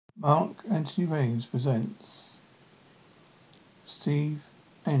Antony presents Steve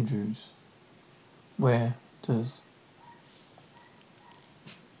Andrews. Where does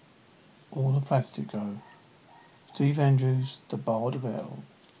all the plastic go? Steve Andrews, the Bard of Hell.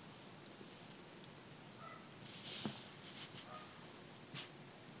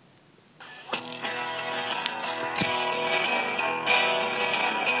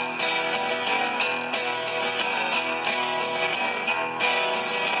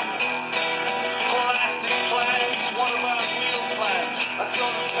 Plastic plants, what about real plants? I saw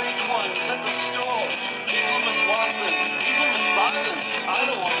the fake ones at the store. People must want them, people must buy them. I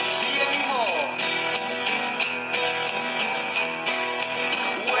don't want to see anymore.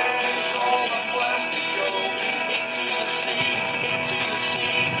 Where does all the plastic go? Into the sea, into the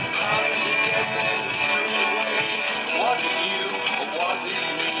sea. How does it get there? Who threw it away? Was it you or was it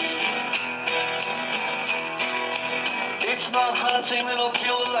me? It's not hunting that'll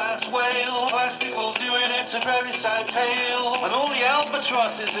kill the last whale. Plastic will do it, it's a very sad tale. And all the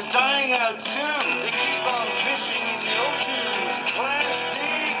albatrosses are dying out too. They keep on fishing in the oceans.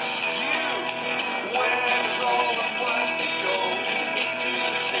 Plastic stew. Where does all the plastic go? Into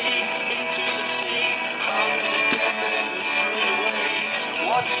the sea, into the sea. How does it get there? Who threw it away?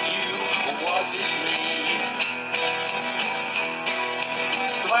 Was it you or was it me?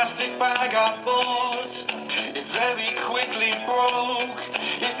 Plastic bag I bought, it very quickly broke.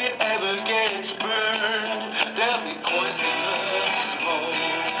 If it ever gets burned, there'll be poisonous smoke.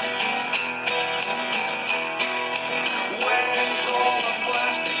 Where does all the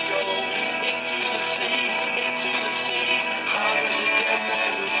plastic go? Into the sea, into the sea. How does it get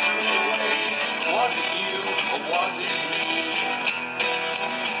there? Who threw it away? Was it you or was it me?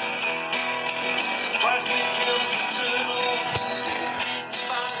 Plastic kills the turtles. It's eaten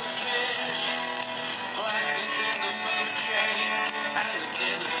by the fish. Plastic's in the food chain and the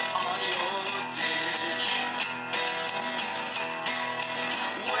dinner on your dish.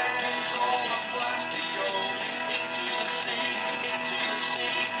 Where does all the plastic go? Into the sea, into the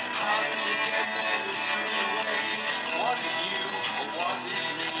sea. How does it get there? Who threw it away? Was it you or was it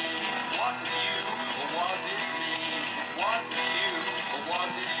me? Was it you or was it me? Was it you or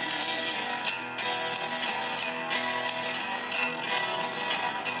was it me?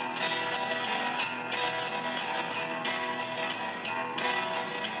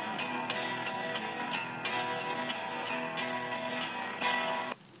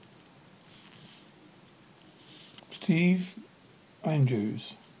 Steve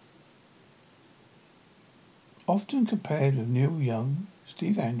Andrews. Often compared with Neil Young,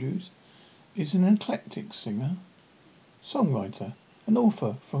 Steve Andrews is an eclectic singer, songwriter, and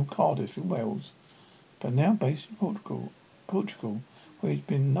author from Cardiff in Wales, but now based in Portugal, where he's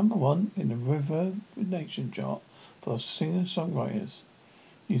been number one in the Reverb Nation chart for singer-songwriters.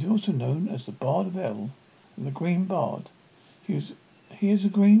 He's also known as the Bard of Hell and the Green Bard. He has a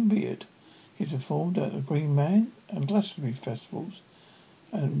green beard. He performed at the Green Man and Glastonbury festivals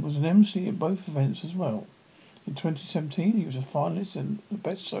and was an MC at both events as well. In 2017, he was a finalist in the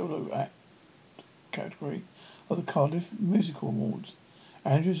Best Solo Act category of the Cardiff Musical Awards.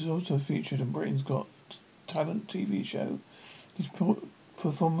 Andrews is also featured in Britain's Got Talent TV show. His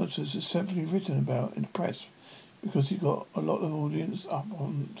performance is extensively written about in the press because he got a lot of audience up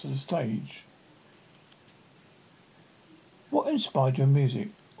onto the stage. What inspired your music?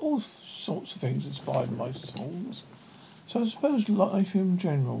 All sorts of things inspired my songs. So I suppose life in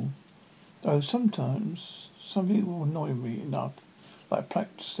general. Though sometimes something will annoy me enough, like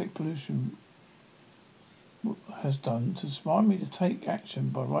plastic pollution has done, to inspire me to take action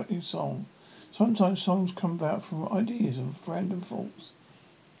by writing a song. Sometimes songs come about from ideas of random thoughts.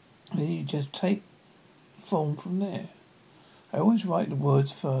 And you just take form from there. I always write the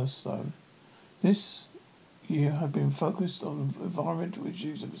words first though. This year have been focused on environmental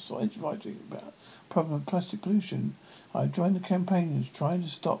issues, and besides writing about the problem of plastic pollution, I joined the campaigners trying to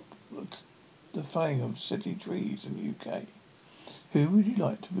stop the felling of city trees in the UK. Who would you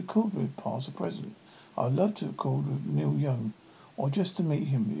like to record with, past or present? I'd love to record with Neil Young, or just to meet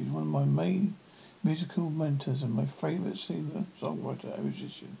him. He's one of my main musical mentors and my favourite singer, songwriter, and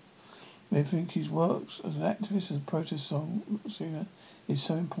musician. I think his works as an activist and protest song singer is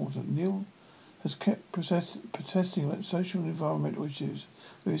so important. Neil has kept protesting about social and environmental issues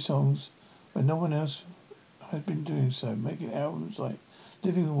with his songs when no one else has been doing so, making albums like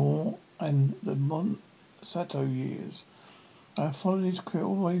Living War and the Monsanto Years. I have followed his career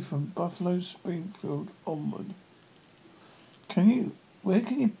all the way from Buffalo Springfield onward. Where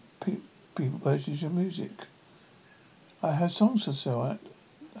can you people purchase your music? I have songs to sell at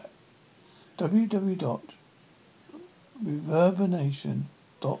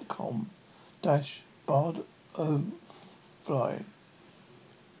www.reverbnation.com. www.bardofly.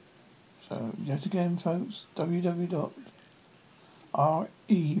 So yet again, folks,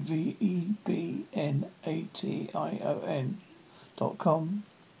 www.revebnation.com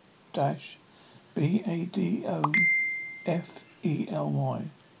BADOFELY.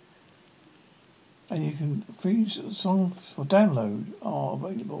 And you can free songs for download are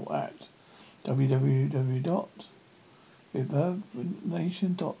available at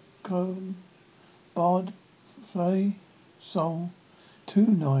www.reverbnation.com Bard Play Song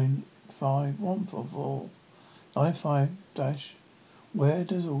 2951445 Where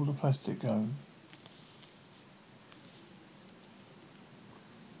Does All the Plastic Go?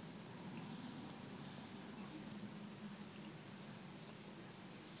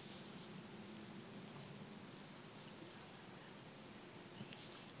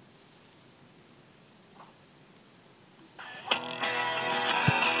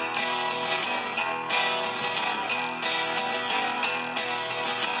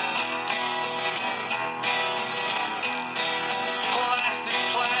 Plastic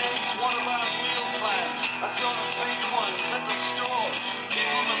plants, what about real plants? I saw the fake ones at the store.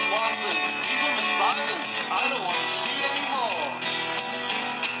 People must want them, people must buy them. I don't want to see anymore.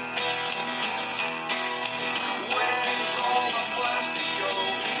 Where does all the plastic go?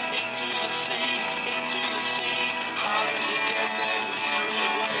 Into the sea, into the sea. How does it get there? Who threw it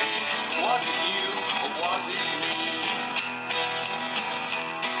away? Was it you or was it me?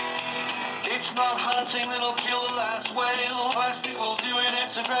 It's not hunting that'll kill the last whale. Plastic will do it,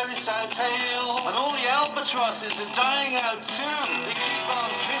 it's a very sad tale. And all the albatrosses are dying out too. They keep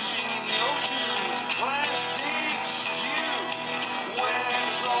on fishing in the oceans. Plastic stew. Where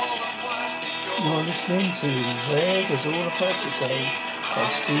does all the plastic go? You're listening to Where Does All the Plastic Go? By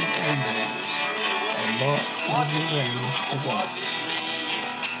Steve Antony and Mark Rain presents.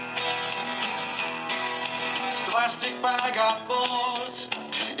 Plastic bag I bought,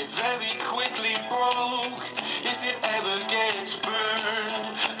 it very quickly broke. If it ever gets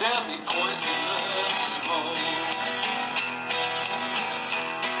burned, there'll be poisonous smoke.